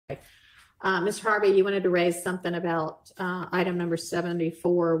Mr. Harvey, you wanted to raise something about item number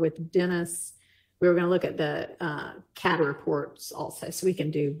 74 with Dennis. We were going to look at the CAD reports also, so we can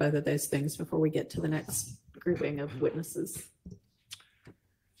do both of those things before we get to the next grouping of witnesses.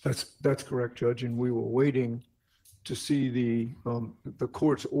 That's correct, Judge, and we were waiting to see the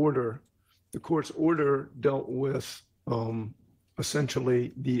court's order. The court's order dealt with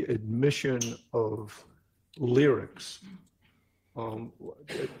essentially the admission of lyrics.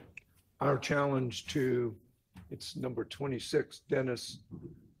 Our challenge to, it's number 26, Dennis,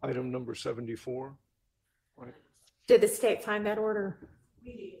 item number 74. Right. Did the state find that order?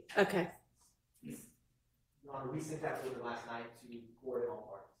 We did. Okay. Your Honor, we sent that order last night to court and all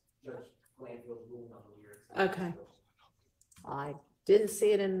parties. Judge Glanville's ruling on the lyrics. Okay. I didn't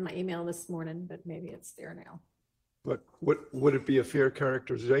see it in my email this morning, but maybe it's there now. But would it be a fair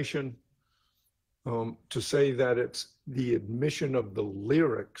characterization to say that it's the admission of the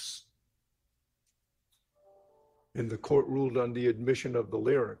lyrics, and the court ruled on the admission of the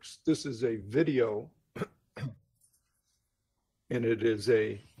lyrics? This is a video, and it is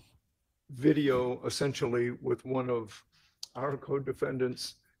a video essentially with one of our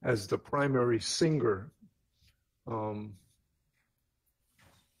co-defendants as the primary singer.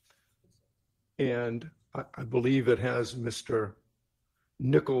 And I believe it has Mr.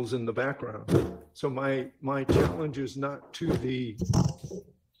 Nichols in the background. So my challenge is not to the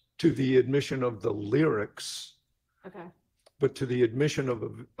admission of the lyrics, Okay. but to the admission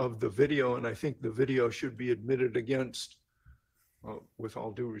of the video. And I think the video should be admitted against, with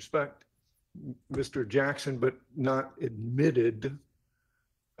all due respect, Mr. Jackson, but not admitted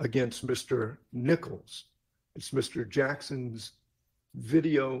against Mr. Nichols. It's Mr. Jackson's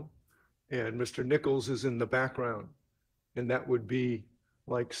video and Mr. Nichols is in the background. And that would be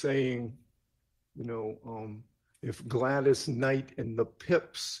like saying, you know, if Gladys Knight and the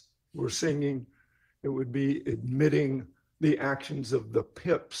Pips were singing, it would be admitting the actions of the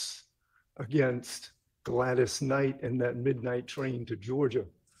Pips against Gladys Knight and that midnight train to Georgia.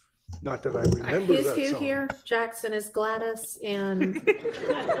 Not that I remember Who's that who song. here? Jackson is Gladys and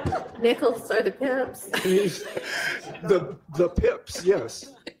Nichols are the Pips. The Pips,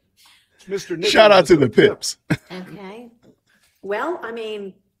 yes. Mr. Nichols. Shout out to the Pips. Okay. Well, I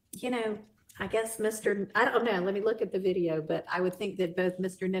mean, you know, I guess I don't know. Let me look at the video, but I would think that both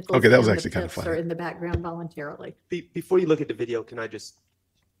Mr. Nichols Okay, that was and actually the kind of Pips funny. are in the background voluntarily. Before you look at the video, can I just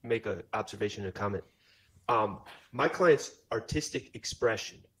make an observation and a comment? My client's artistic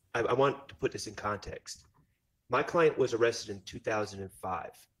expression, I want to put this in context. My client was arrested in 2005.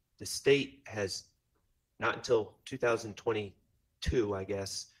 The state has, not until 2022, I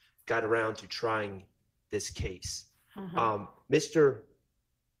guess, got around to trying this case. Mr.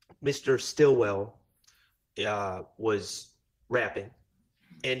 Stillwell was rapping,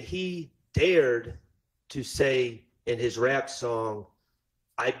 and he dared to say in his rap song,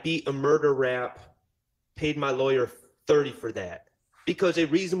 "I beat a murder rap, paid my lawyer $30 for that," because a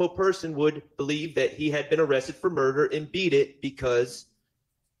reasonable person would believe that he had been arrested for murder and beat it because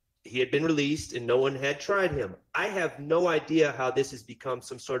he had been released and no one had tried him. I have no idea how this has become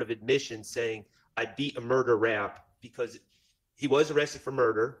some sort of admission saying I beat a murder rap, because he was arrested for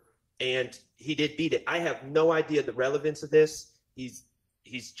murder and he did beat it. I have no idea the relevance of this. He's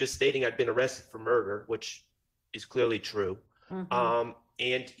just stating I've been arrested for murder, which is clearly true.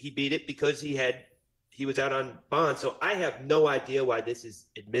 And he beat it because he was out on bond. So I have no idea why this is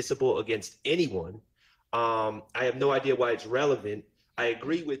admissible against anyone. I have no idea why it's relevant. I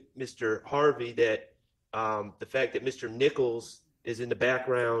agree with Mr. Harvey that the fact that Mr. Nichols is in the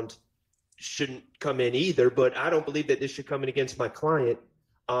background shouldn't come in either, but I don't believe that this should come in against my client.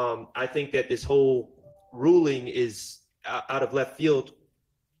 I think that this whole ruling is out of left field,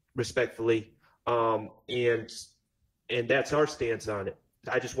 respectfully, and that's our stance on it.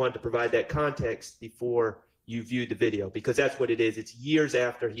 I just wanted to provide that context before you viewed the video, because that's what it is. It's years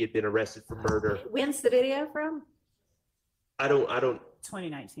after he had been arrested for murder. When's the video from? I don't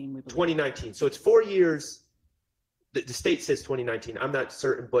 2019, we believe. 2019. So it's 4 years. The state says 2019. I'm not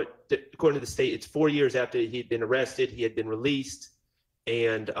certain, but according to the state, it's 4 years after he had been arrested. He had been released,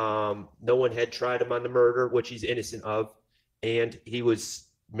 and no one had tried him on the murder, which he's innocent of. And he was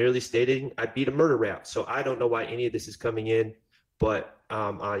merely stating, I beat a murder rap. So I don't know why any of this is coming in, but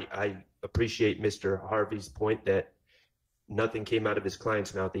I appreciate Mr. Harvey's point that nothing came out of his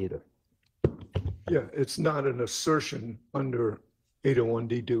client's mouth either. Yeah, it's not an assertion under 801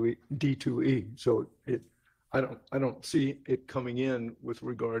 D2E. So I don't see it coming in with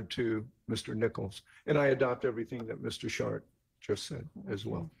regard to Mr. Nichols. And I adopt everything that Mr. Shart just said as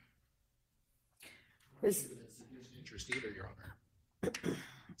well. Interest either, Your Honor.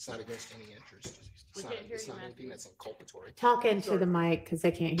 It's not against any interest. It's not anything that's inculpatory. Talk into the mic because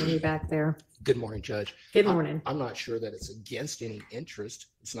they can't hear you back there. Good morning, Judge. Good morning. I'm not sure that it's against any interest.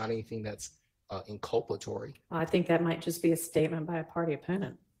 It's not anything that's inculpatory. I think that might just be a statement by a party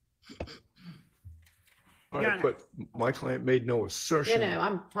opponent. All right, but my client made no assertion.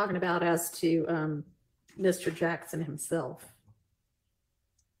 I'm talking about as to Mr. Jackson himself.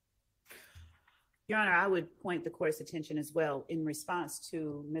 Your Honor, I would point the court's attention as well in response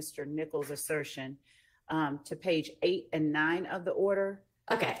to Mr. Nichols' assertion to page 8 and 9 of the order.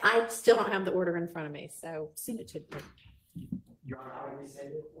 Okay, I still don't have the order in front of me, so Send it to me. Your Honor, I would resend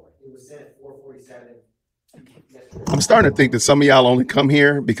it. It was sent at 4:47. I'm starting to think that some of y'all only come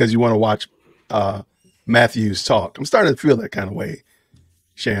here because you want to watch Matthews talk. I'm starting to feel that kind of way,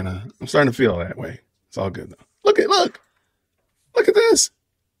 Shanna. I'm starting to feel that way. It's all good though. Look at this.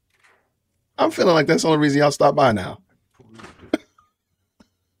 I'm feeling like that's the only reason y'all stop by now.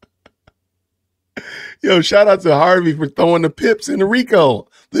 Yo, shout out to Harvey for throwing the pips into Rico.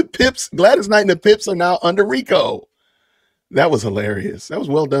 The pips, Gladys Knight and the pips are now under Rico. That was hilarious. That was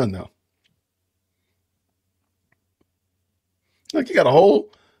well done though. Look, you got a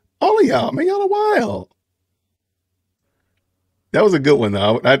whole, all of y'all, man, y'all are wild. That was a good one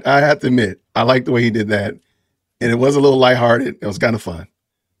though. I have to admit, I like the way he did that. And it was a little lighthearted. It was kind of fun.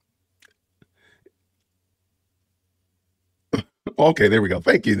 Okay, there we go.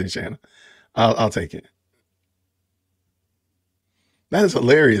 Thank you then, Shanna. I'll take it. That is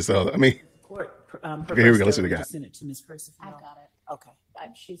hilarious though. I mean, Court, okay, here we go. Let's see what we got. Send it to Ms. Percival. I've got it. Okay.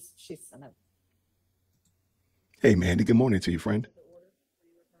 She's sent it. Hey, Mandy, good morning to you, friend.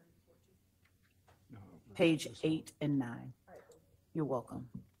 Page 8 and 9. You're welcome.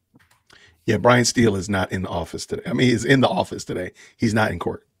 Yeah, Brian Steele is not in the office today. I mean, he's in the office today. He's not in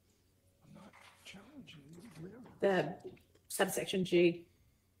court. The subsection G.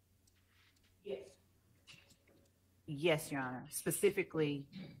 Yes, Your Honor. Specifically,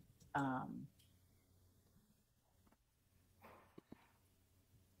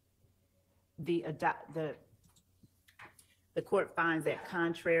 the court finds that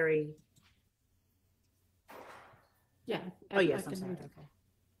contrary. Yeah. Oh, yes, I I'm can sorry. read it. Okay.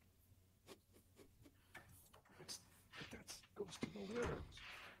 That goes to the lyrics.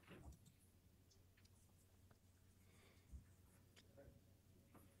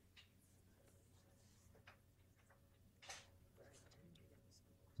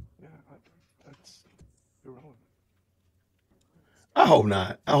 Yeah, that's irrelevant. I hope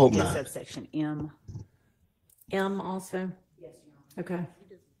not. I hope Yes, not. subsection M. M also? Yes, Your Honor. Okay.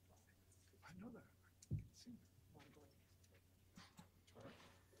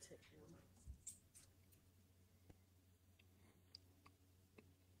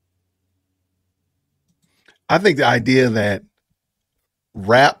 I think the idea that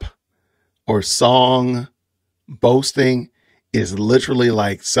rap or song boasting is literally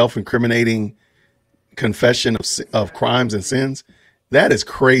like self-incriminating confession of crimes and sins, that is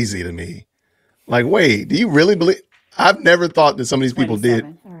crazy to me. Like, wait, do you really believe? I've never thought that some of these people did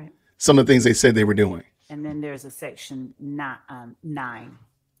 27. All right. some of the things they said they were doing. And then there's a section 9,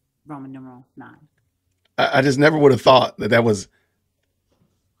 Roman numeral 9. I just never would have thought that was,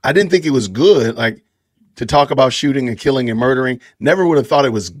 I didn't think it was good. Like, to talk about shooting and killing and murdering, never would have thought it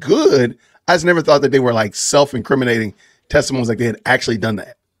was good. I just never thought that they were like self-incriminating testimonies, like they had actually done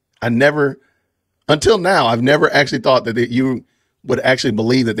that. I never, until now, I've never actually thought that you would actually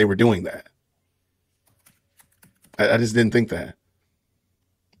believe that they were doing that. I just didn't think that.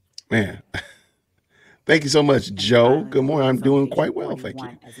 Man. Thank you so much, Joe. Good morning. I'm doing quite well. Thank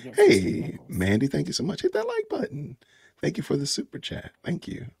you. Hey, Mandy, thank you so much. Hit that like button. Thank you for the super chat. Thank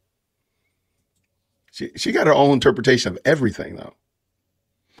you. She got her own interpretation of everything, though.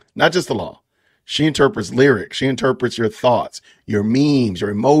 Not just the law. She interprets lyrics. She interprets your thoughts, your memes,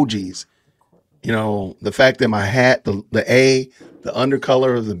 your emojis. You know, the fact that my hat, the A, the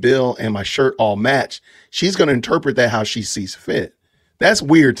undercolor of the bill, and my shirt all match. She's going to interpret that how she sees fit. That's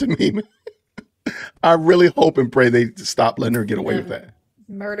weird to me. I really hope and pray they stop letting her get away with that.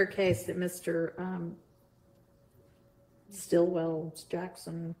 Murder case that Mr. Stillwell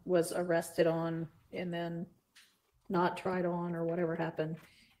Jackson was arrested on and then not tried on or whatever happened.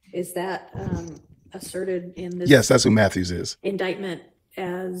 Is that asserted in this? Yes, that's who Matthews is. Indictment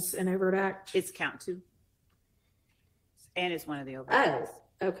as an overt act? It's count 2. And it's one of the overt Oh, acts.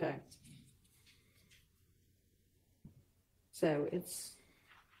 okay. So it's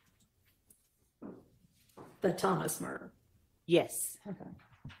the Thomas murder. Yes. Okay.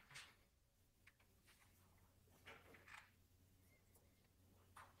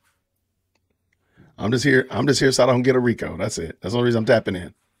 I'm just here so I don't get a RICO. That's it. That's the only reason I'm tapping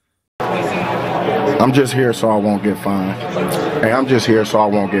in. I'm just here so I won't get fined. Hey, I'm just here so I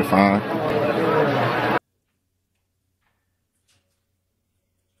won't get fined.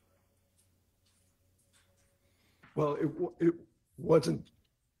 Well, it wasn't,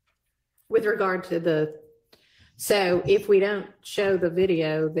 With regard to the, so if we don't show the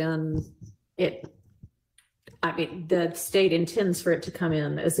video, then the state intends for it to come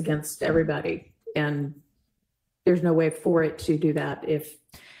in as against everybody. And there's no way for it to do that if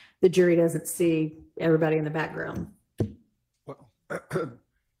the jury doesn't see everybody in the background. well,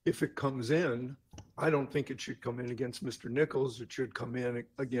 if it comes in, I don't think it should come in against Mr. Nichols. It should come in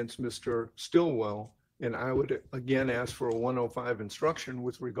against Mr. Stillwell. And I would again ask for a 105 instruction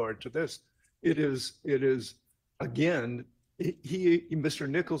with regard to this. It is again, Mr.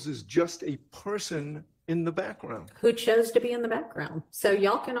 Nichols is just a person in the background. Who chose to be in the background. So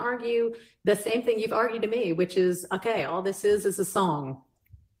y'all can argue the same thing you've argued to me, which is, okay, all this is a song.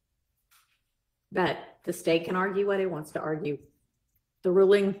 But the state can argue what it wants to argue. The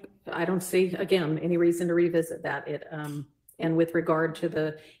ruling, I don't see, again, any reason to revisit that. And with regard to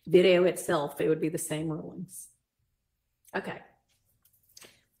the video itself, it would be the same rulings. Okay.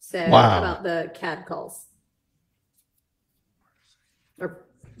 So Wow. how about the CAD calls? Or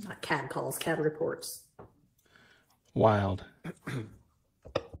not CAD calls, CAD reports. Wild.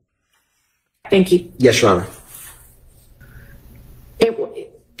 Thank you. Yes, Your Honor.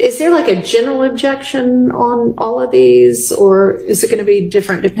 Is there like a general objection on all of these, or is it going to be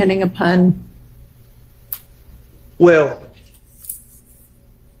different depending upon? Well,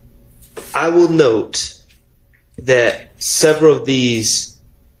 I will note that several of these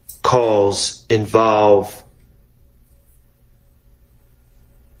calls involve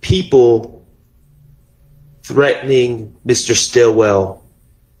people threatening Mr. Stillwell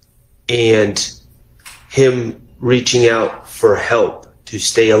and him reaching out for help to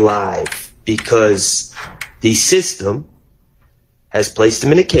stay alive because the system has placed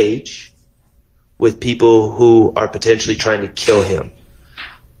him in a cage with people who are potentially trying to kill him.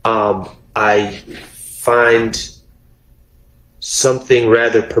 I find something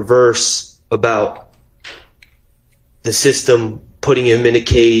rather perverse about the system putting him in a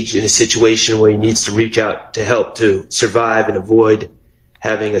cage in a situation where he needs to reach out to help to survive and avoid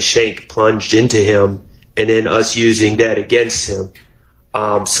having a shank plunged into him, and then us using that against him.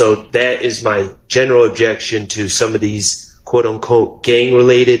 So that is my general objection to some of these quote unquote gang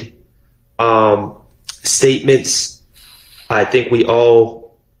related statements. I think we all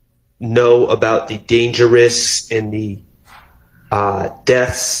know about the danger risks and the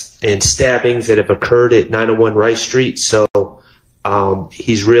deaths and stabbings that have occurred at 901 Rice Street. So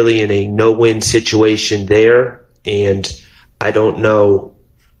he's really in a no-win situation there. And I don't know,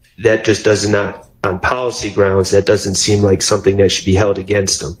 that just does not, on policy grounds, that doesn't seem like something that should be held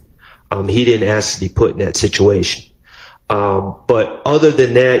against him. He didn't ask to be put in that situation. But other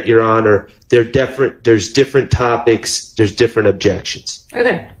than that, Your Honor, there's different topics, there's different objections.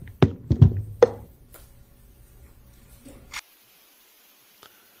 Okay.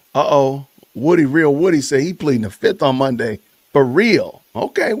 Real Woody said he pleading the fifth on Monday. For real.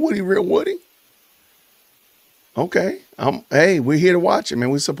 Okay, Real Woody. Okay. Hey, we're here to watch it, man.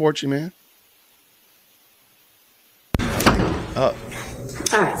 We support you, man. All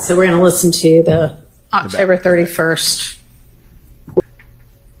right, so we're going to listen to the October 31st.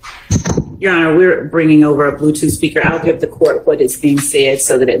 Your Honor, we're bringing over a Bluetooth speaker. I'll give the court what is being said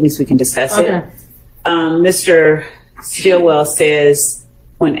so that at least we can discuss it. Mr. Stillwell says,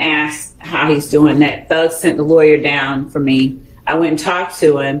 when asked how he's doing, that Thug sent the lawyer down for me. I went and talked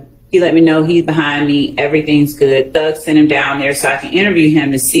to him. He let me know he's behind me. Everything's good. Thug sent him down there so I can interview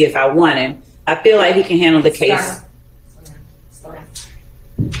him to see if I want him. I feel like he can handle the case.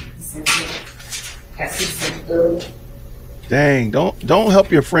 Dang, don't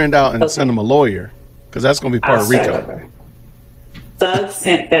help your friend out and send him a lawyer, because that's going to be part of RICO. Thug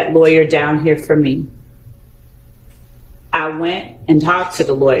sent that lawyer down here for me. I went and talked to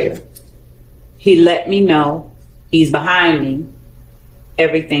the lawyer. He let me know he's behind me.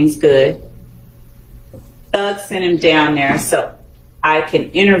 Everything's good. Thug sent him down there so I can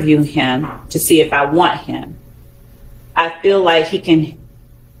interview him to see if I want him. I feel like he can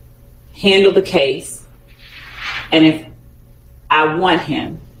handle the case, and if I want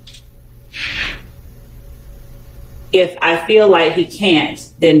him. If I feel like he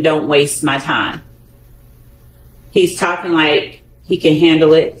can't, then don't waste my time. He's talking like he can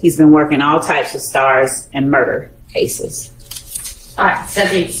handle it. He's been working all types of stars and murder cases. All right, so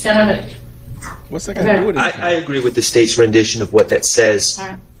the extent of it. What's that got to do with it? I agree with the state's rendition of what that says.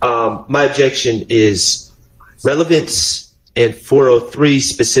 All right. My objection is relevance and 403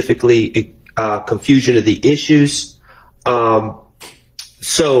 specifically confusion of the issues.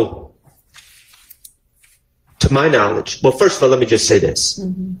 So to my knowledge, well, first of all, let me just say this.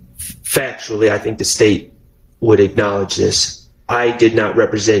 Factually, I think the state would acknowledge this. I did not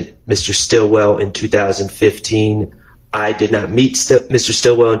represent Mr. Stillwell in 2015. I did not meet Mr.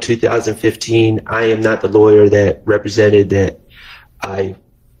 Stillwell in 2015. I am not the lawyer that represented that. I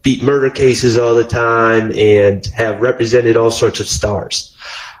beat murder cases all the time and have represented all sorts of stars.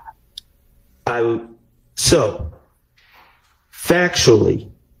 So, factually,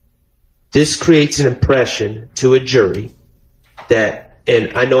 this creates an impression to a jury that,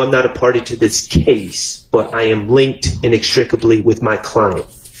 and I know I'm not a party to this case, but I am linked inextricably with my client.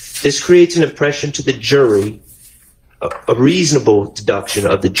 This creates an impression to the jury. A reasonable deduction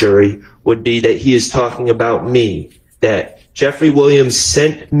of the jury would be that he is talking about me, that Jeffrey Williams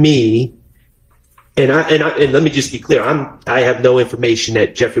sent me, and let me just be clear, I have no information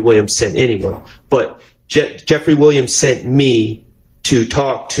that Jeffrey Williams sent anyone, but Jeffrey Williams sent me to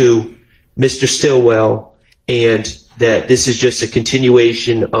talk to Mr. Stillwell, and that this is just a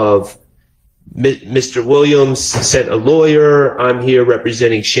continuation of Mr. Williams sent a lawyer. I'm here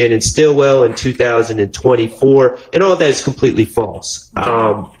representing Shannon Stillwell in 2024, and all that is completely false.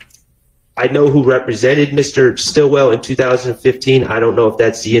 I know who represented Mr. Stillwell in 2015. I don't know if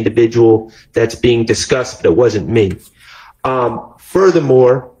that's the individual that's being discussed, but it wasn't me.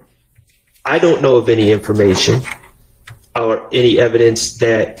 Furthermore, I don't know of any information or any evidence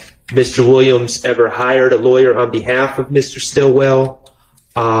that Mr. Williams ever hired a lawyer on behalf of Mr. Stillwell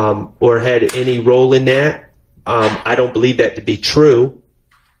or had any role in that. I don't believe that to be true,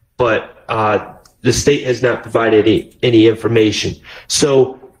 but the state has not provided any information.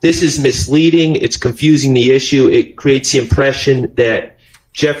 So this is misleading. It's confusing the issue. It creates the impression that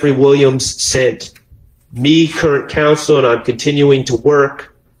Jeffrey Williams sent me, current counsel, and I'm continuing to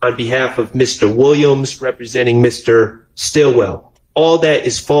work on behalf of Mr. Williams representing Mr. Stillwell. All that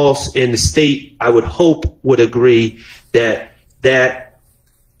is false, and the state, I would hope, would agree that that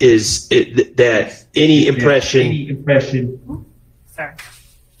any impression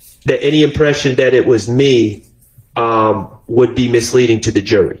that it was me would be misleading to the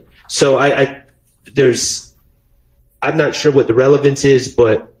jury. So I'm not sure what the relevance is,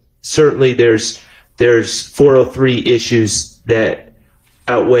 but certainly there's 403 issues that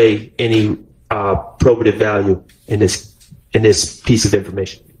outweigh any probative value in this piece of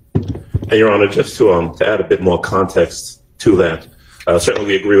information. And Your Honor, just to add a bit more context to that, certainly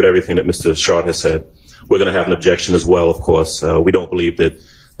we agree with everything that Mr. Short has said. We're going to have an objection as well, of course. We don't believe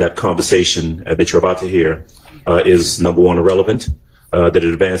that conversation that you're about to hear is, number one, irrelevant, that it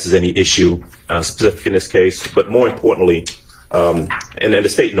advances any issue specific in this case. But more importantly, and the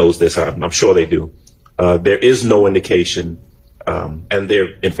state knows this, I'm sure they do, there is no indication, and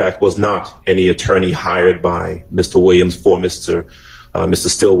there, in fact, was not any attorney hired by Mr. Williams for Mr.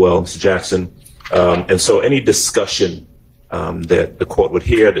 Stillwell, Mr. Jackson. And so any discussion that the court would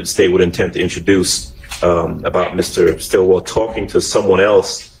hear, that the state would intend to introduce about Mr. Stillwell talking to someone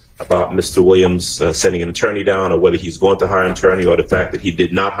else about Mr. Williams sending an attorney down, or whether he's going to hire an attorney, or the fact that he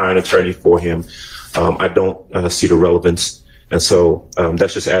did not hire an attorney for him, I don't see the relevance. And so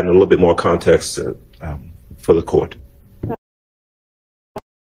that's just adding a little bit more context for the court.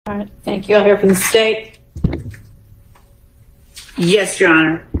 All right, thank you. I'll hear from the state. Yes, Your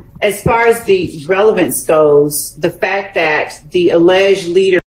Honor. As far as the relevance goes, the fact that the alleged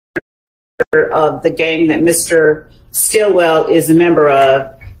leader of the gang that Mr. Stillwell is a member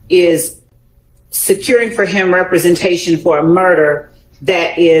of is securing for him representation for a murder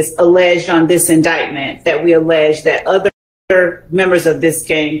that is alleged on this indictment, that we allege that other members of this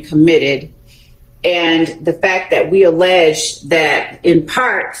gang committed. And the fact that we allege that, in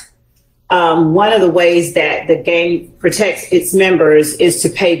part, one of the ways that the gang protects its members is to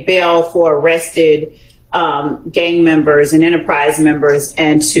pay bail for arrested gang members and enterprise members,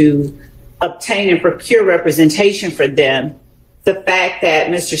 and to obtain and procure representation for them. The fact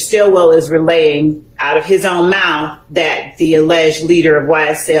that Mr. Stillwell is relaying out of his own mouth that the alleged leader of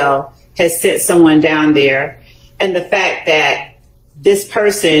YSL has sent someone down there, and the fact that this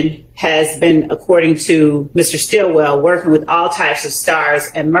person has been, according to Mr. Stillwell, working with all types of stars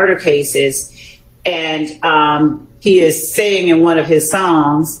and murder cases. And he is saying in one of his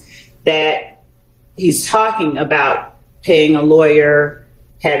songs that he's talking about paying a lawyer,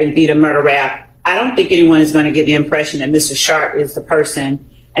 having beat a murder rap. I don't think anyone is going to get the impression that Mr. Sharp is the person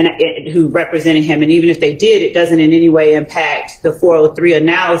who represented him. And even if they did, it doesn't in any way impact the 403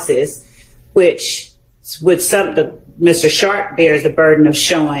 analysis, which would Mr. Sharp bears the burden of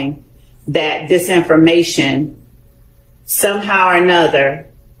showing that this information somehow or another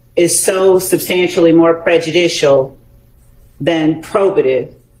is so substantially more prejudicial than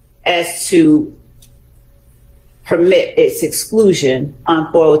probative as to permit its exclusion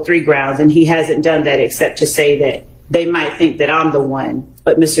on 403 grounds. And he hasn't done that except to say that they might think that I'm the one,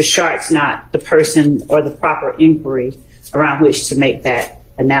 but Mr. Sharp's not the person or the proper inquiry around which to make that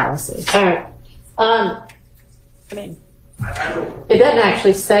analysis. All right. I mean, it doesn't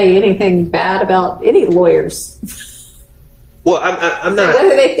actually say anything bad about any lawyers. Well, I'm not.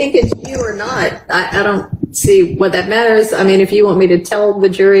 Whether they think it's you or not, I don't see what that matters. I mean, if you want me to tell the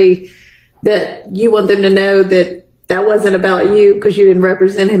jury that you want them to know that that wasn't about you because you didn't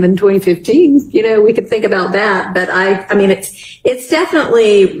represent him in 2015, you know, we could think about that. But I mean, it's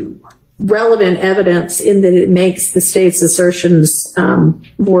definitely relevant evidence in that it makes the state's assertions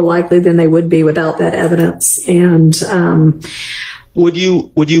more likely than they would be without that evidence. And Would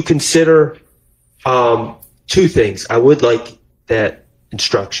you consider two things? I would like that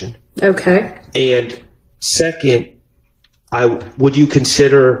instruction. okay. And second, would you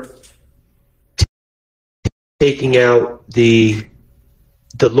consider taking out the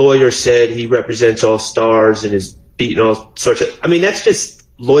lawyer said he represents all stars and is beating all sorts of, I mean, that's just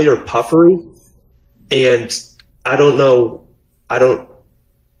lawyer puffery. And I don't know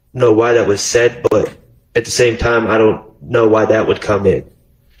why that was said, but at the same time, I don't know why that would come in.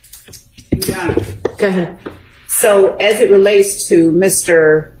 Yeah. Go ahead. So as it relates to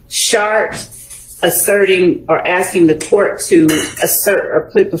Mr. Sharp asserting or asking the court to assert or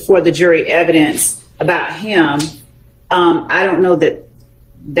put before the jury evidence about him, I don't know that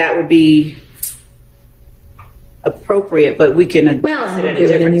that would be appropriate, but we can Well, I'll do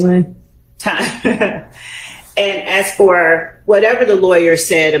it anyway. time. And as for whatever the lawyer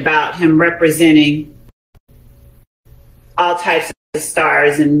said about him representing all types of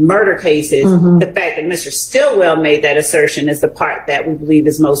stars in murder cases, the fact that Mr. Stillwell made that assertion is the part that we believe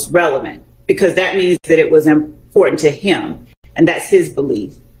is most relevant, because that means that it was important to him, and that's his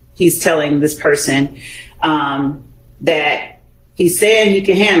belief. He's telling this person that he's saying he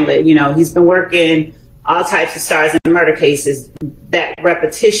can handle it. You know, he's been working all types of stars in murder cases. That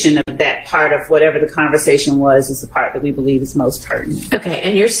repetition of that part of whatever the conversation was is the part that we believe is most pertinent. Okay,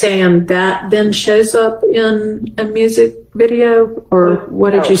 and you're saying that then shows up in a music video, or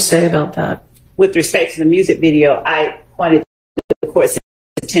what did you say about that? With respect to the music video, I pointed the court's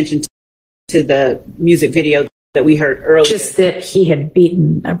attention to the music video that we heard earlier. Just that he had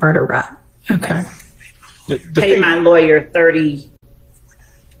beaten a murder rap. Okay. Pay my lawyer $30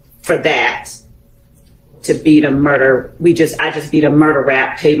 for that. To beat a murder, I just beat a murder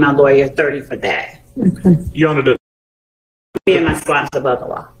rap. Paid my lawyer $30 for that. Okay. Your Honor, Me and my sponsor above the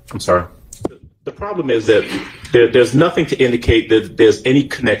law. I'm sorry. The problem is that there's nothing to indicate that there's any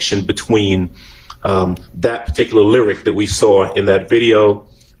connection between that particular lyric that we saw in that video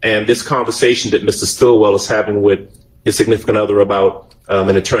and this conversation that Mr. Stillwell is having with his significant other about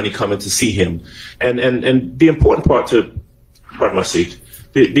an attorney coming to see him. And the important part pardon my seat.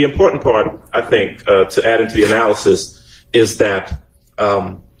 The important part, I think, to add into the analysis is that,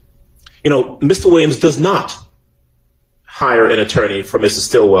 Mr. Williams does not hire an attorney for Mr.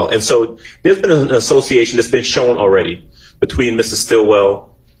 Stillwell. And so there's been an association that's been shown already between Mr.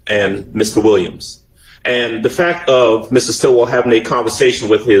 Stillwell and Mr. Williams. And the fact of Mr. Stillwell having a conversation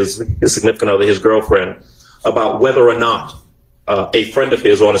with his significant other, his girlfriend, about whether or not a friend of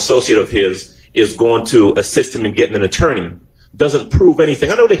his or an associate of his is going to assist him in getting an attorney doesn't prove anything.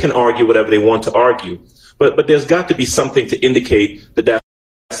 I know they can argue whatever they want to argue, but there's got to be something to indicate that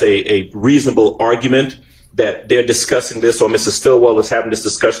that's a reasonable argument that they're discussing this, or Mr. Stillwell is having this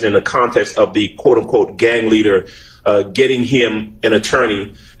discussion in the context of the quote unquote gang leader getting him an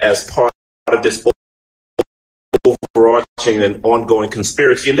attorney as part of this overarching and ongoing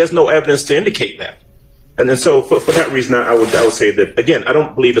conspiracy. And there's no evidence to indicate that. And then so for that reason, I would say that, again, I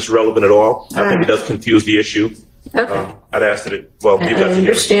don't believe it's relevant at all. I think it does confuse the issue. Okay. I'd ask that it, well, I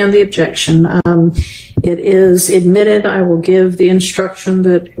understand the objection. It is admitted. I will give the instruction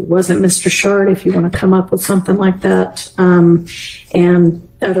that it wasn't Mr. Shard if you want to come up with something like that. And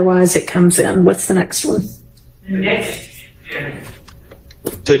otherwise it comes in. What's the next one?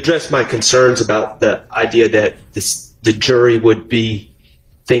 To address my concerns about the idea that the jury would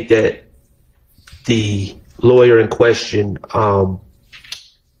think that the lawyer in question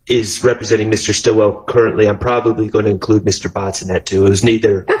is representing Mr. Stillwell currently, I'm probably going to include Mr. Botts in that too. It was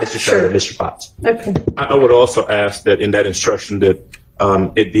neither Mr. Shard or Mr. Botts. Okay. I would also ask that in that instruction that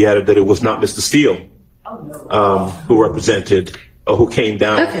it be added that it was not Mr. Steele who represented who came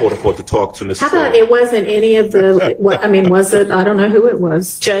down, Okay. quote unquote, to talk to Mr. How about Stillwell. it wasn't any of the, what, I mean, was it, I don't know who it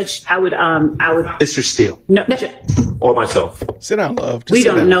was. Judge, I would, Mr. Steele. no, Or myself. Sit down, love. Just we sit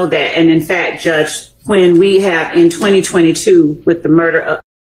don't down. know that. And in fact, Judge, when we have in 2022 with the murder of,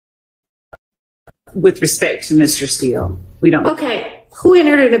 with respect to Mr. Steele, we don't. Okay, who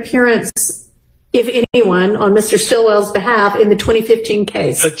entered an appearance, if anyone, on Mr. Stillwell's behalf in the 2015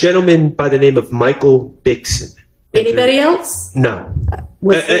 case? A gentleman by the name of Michael Bixon. Anybody else? No.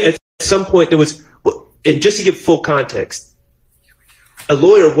 Was At some point there was, and just to give full context, a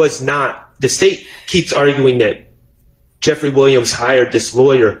lawyer was not, the state keeps arguing that Jeffrey Williams hired this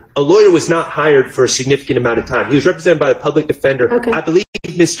lawyer. A lawyer was not hired for a significant amount of time. He was represented by a public defender. Okay. I believe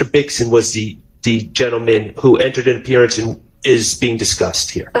Mr. Bixon was the gentleman who entered an appearance and is being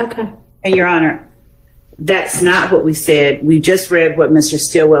discussed here. Okay. And Your Honor, that's not what we said. We just read what Mr.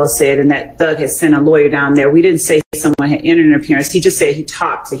 Stillwell said, and that Thug had sent a lawyer down there. We didn't say someone had entered an appearance. He just said he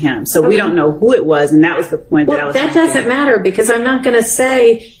talked to him. So we don't know who it was, and that was the point that I Well, was that making. doesn't matter because I'm not going to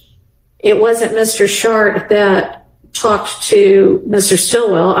say it wasn't Mr. Shart that talked to Mr.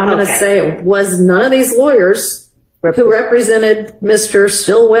 Stillwell. I'm going to Okay. say it was none of these lawyers who represented Mr.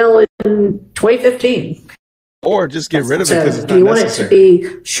 Stillwell in 2015. Or just get rid of it because So it's do not you want it to necessary.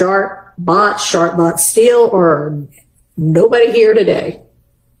 be Sharp bot Steele, or nobody here today?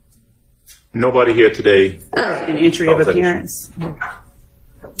 Nobody here today. An entry of appearance.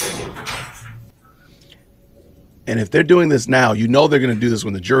 And if they're doing this now, you know they're going to do this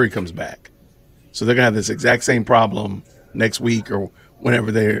when the jury comes back. So they're going to have this exact same problem next week or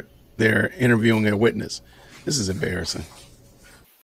whenever they're interviewing a witness. This is embarrassing.